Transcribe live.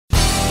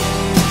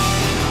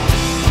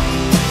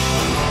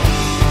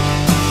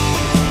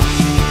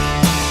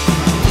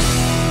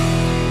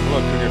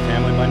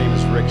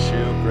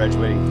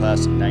graduating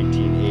class of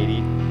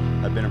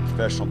 1980. I've been in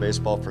professional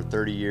baseball for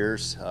 30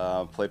 years.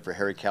 Played for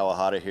Harry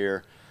Kalahata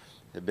here.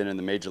 I've been in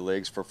the major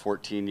leagues for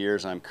 14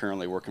 years. I'm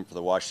currently working for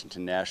the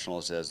Washington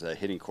Nationals as a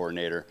hitting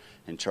coordinator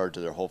in charge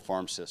of their whole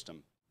farm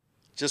system.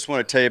 Just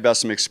want to tell you about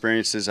some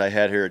experiences I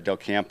had here at Del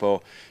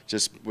Campo,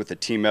 just with the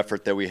team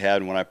effort that we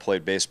had when I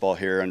played baseball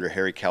here under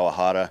Harry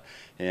Kalahata.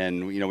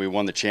 And we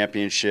won the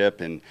championship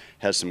and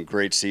had some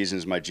great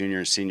seasons my junior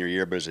and senior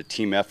year, but it was a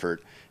team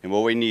effort. And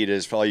what we need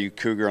is for all you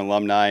Cougar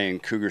alumni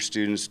and Cougar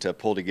students to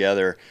pull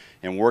together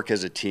and work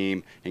as a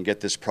team and get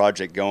this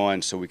project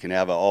going so we can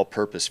have an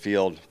all-purpose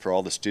field for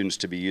all the students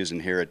to be using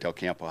here at Del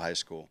Campo High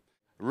School.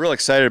 We're real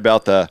excited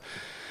about the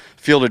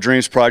Field of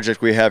Dreams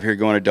project we have here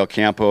going to Del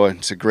Campo.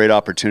 It's a great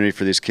opportunity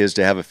for these kids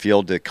to have a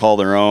field to call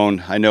their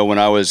own. I know when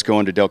I was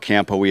going to Del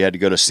Campo, we had to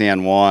go to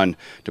San Juan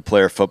to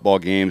play our football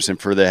games,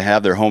 and for them to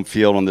have their home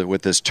field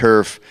with this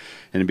turf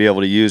and to be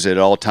able to use it at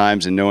all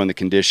times and knowing the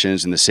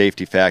conditions and the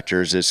safety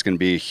factors, it's going to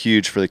be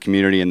huge for the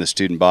community and the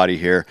student body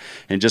here.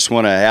 And just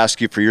want to ask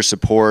you for your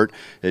support.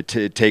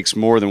 It takes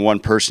more than one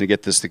person to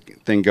get this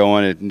thing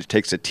going. It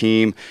takes a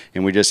team,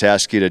 and we just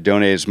ask you to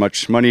donate as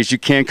much money as you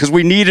can because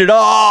we need it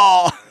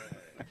all.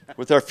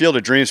 With our Field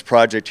of Dreams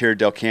project here at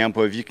Del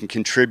Campo, if you can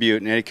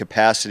contribute in any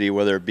capacity,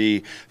 whether it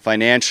be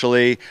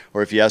financially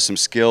or if you have some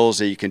skills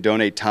that you can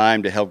donate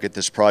time to help get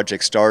this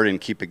project started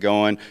and keep it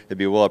going, it'd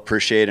be well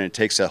appreciated. And it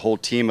takes a whole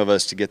team of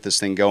us to get this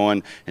thing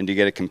going and to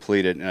get it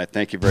completed. And I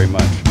thank you very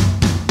much.